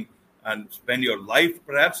that thing and spend your life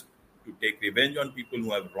perhaps to take revenge on people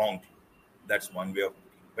who have wronged you. That's one way of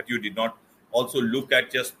looking. But you did not also look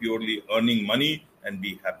at just purely earning money and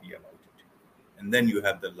be happy about it. And then you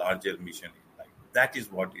have the larger mission in life. That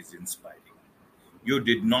is what is inspiring. You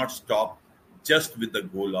did not stop just with the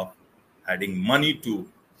goal of adding money to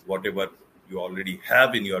whatever you already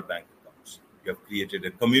have in your bank accounts. You have created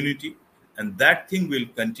a community, and that thing will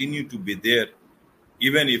continue to be there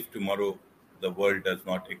even if tomorrow the world does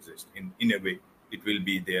not exist. In a way, it will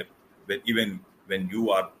be there, but even when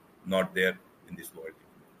you are not there in this world.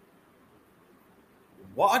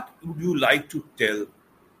 What would you like to tell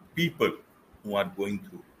people who are going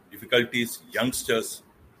through difficulties, youngsters?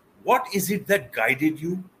 What is it that guided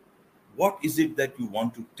you? What is it that you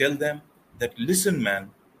want to tell them? That listen,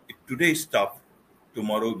 man, if today is tough,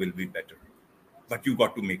 tomorrow will be better. But you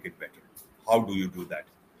got to make it better. How do you do that?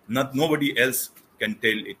 Nobody else can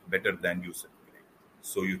tell it better than you, sir.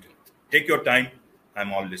 So you tell. Take your time.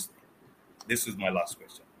 I'm all listening. This is my last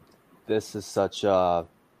question. This is such a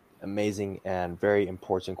amazing and very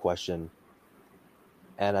important question.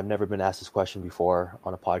 And I've never been asked this question before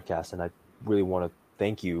on a podcast. And I really want to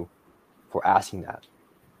thank you for asking that.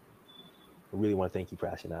 I really want to thank you for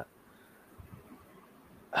asking that.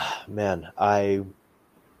 Man, I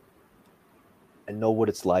know what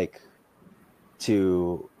it's like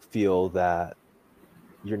to feel that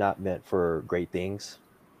you're not meant for great things.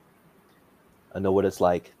 I know what it's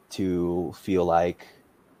like to feel like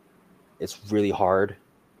it's really hard,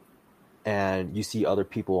 and you see other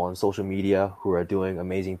people on social media who are doing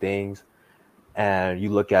amazing things, and you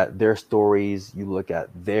look at their stories, you look at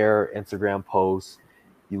their Instagram posts,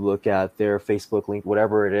 you look at their Facebook link,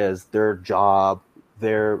 whatever it is, their job,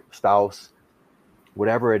 their spouse,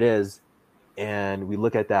 whatever it is, and we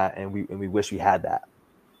look at that and we wish we had that.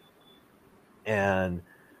 And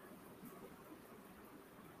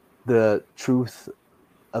the truth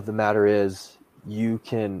of the matter is you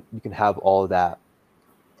can have all of that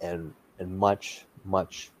and much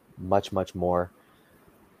more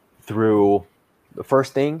through the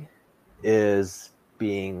first thing is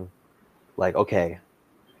being like, okay,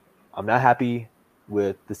 I'm not happy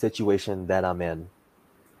with the situation that I'm in.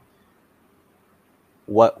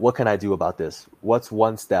 What can I do about this? What's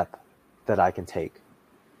one step that I can take?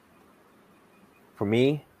 For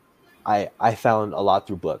me, I found a lot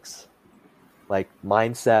through books like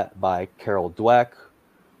Mindset by Carol Dweck,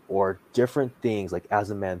 or different things like As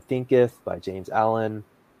a Man Thinketh by James Allen.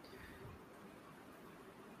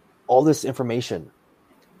 All this information,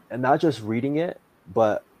 and not just reading it,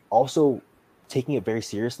 but also taking it very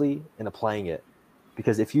seriously and applying it.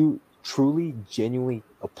 Because if you truly, genuinely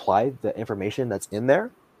apply the information that's in there,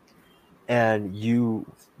 and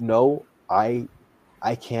you know, I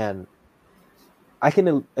can,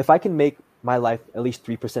 if I can make my life at least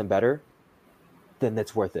 3% better, then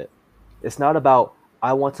it's worth it. It's not about,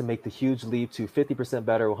 I want to make the huge leap to 50%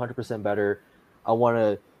 better, 100% better. I want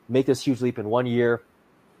to make this huge leap in 1 year.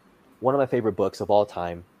 One of my favorite books of all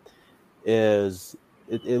time is,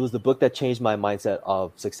 it was the book that changed my mindset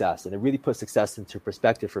of success. And it really put success into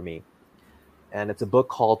perspective for me. And it's a book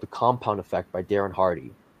called The Compound Effect by Darren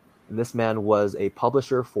Hardy. And this man was a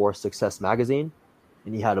publisher for Success Magazine.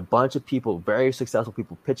 And he had a bunch of people, very successful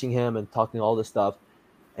people, pitching him and talking all this stuff.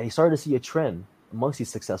 And he started to see a trend amongst these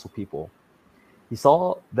successful people. He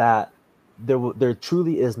saw that there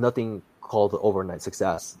truly is nothing called overnight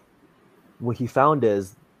success. What he found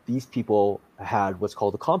is these people had what's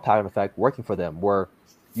called the compound effect working for them, where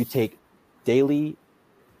you take daily,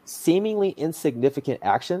 seemingly insignificant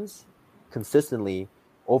actions consistently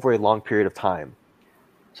over a long period of time.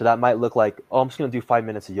 So that might look like, oh, I'm just going to do 5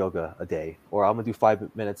 minutes of yoga a day, or I'm going to do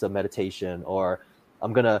 5 minutes of meditation, or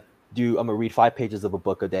I'm going to read 5 pages of a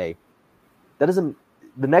book a day. That doesn't,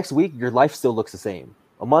 the next week, your life still looks the same.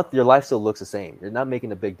 A month, your life still looks the same. You're not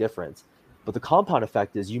making a big difference. But the compound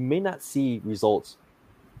effect is you may not see results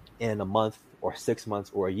in a month or 6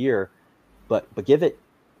 months or a year, but give it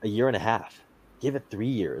a year and a half, give it 3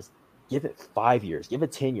 years, give it 5 years, give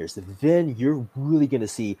it 10 years. Then you're really going to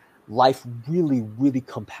see life really, really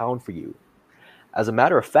compound for you. As a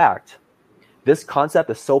matter of fact, this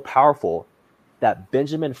concept is so powerful that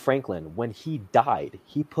Benjamin Franklin, when he died,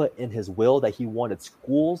 he put in his will that he wanted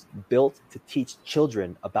schools built to teach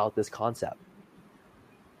children about this concept.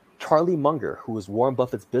 Charlie Munger, who was Warren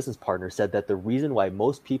Buffett's business partner, said that the reason why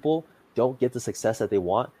most people don't get the success that they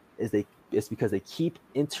want is because they keep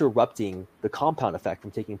interrupting the compound effect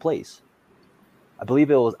from taking place. I believe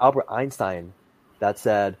it was Albert Einstein that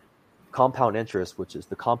said compound interest, which is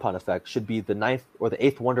the compound effect, should be the 9th or the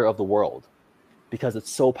 8th wonder of the world because it's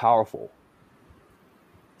so powerful.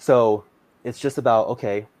 So it's just about,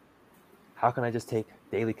 okay, how can I just take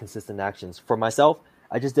daily consistent actions? For myself,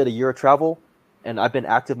 I just did a year of travel, and I've been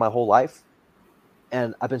active my whole life,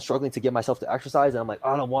 and I've been struggling to get myself to exercise, and I'm like,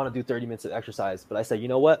 I don't want to do 30 minutes of exercise. But I said, you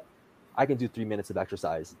know what? I can do 3 minutes of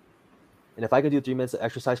exercise. And if I can do 3 minutes of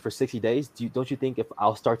exercise for 60 days, don't you think if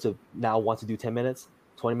I'll start to now want to do 10 minutes,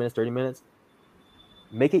 20 minutes, 30 minutes?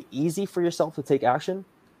 Make it easy for yourself to take action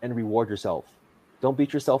and reward yourself. Don't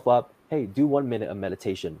beat yourself up. Hey, do 1 minute of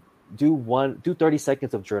meditation. Do 30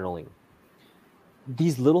 seconds of journaling.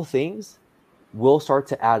 These little things will start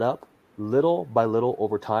to add up little by little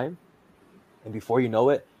over time. And before you know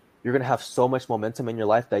it, you're going to have so much momentum in your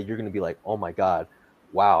life that you're going to be like, oh my God,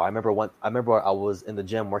 wow. I remember I was in the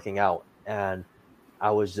gym working out, and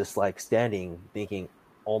I was just like standing thinking,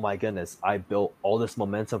 oh my goodness, I built all this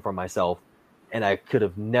momentum for myself, and I could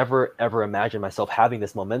have never, ever imagined myself having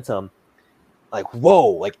this momentum. Like, whoa,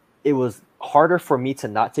 like it was harder for me to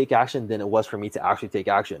not take action than it was for me to actually take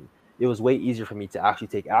action. it was way easier for me to actually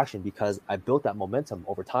take action because I built that momentum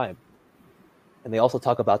over time. And they also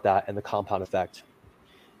talk about that and the compound effect.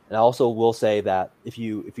 And I also will say that if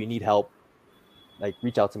you need help, like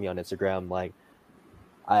reach out to me on Instagram. Like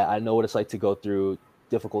I know what it's like to go through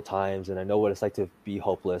difficult times, and I know what it's like to be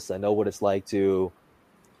hopeless. I know what it's like to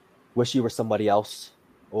wish you were somebody else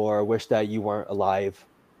or wish that you weren't alive.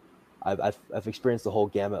 I've experienced the whole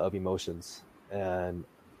gamut of emotions, and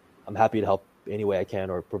I'm happy to help any way I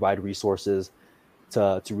can or provide resources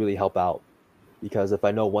to really help out. Because if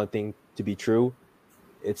I know one thing to be true,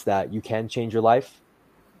 it's that you can change your life,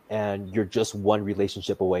 and you're just one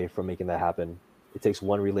relationship away from making that happen. It takes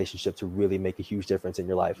one relationship to really make a huge difference in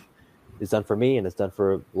your life. It's done for me, and it's done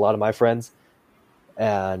for a lot of my friends,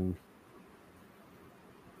 and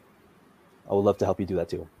I would love to help you do that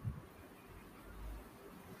too.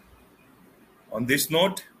 On this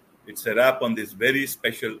note, it's a wrap on this very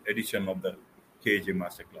special edition of the KJ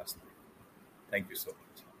Masterclass. Thank you so much.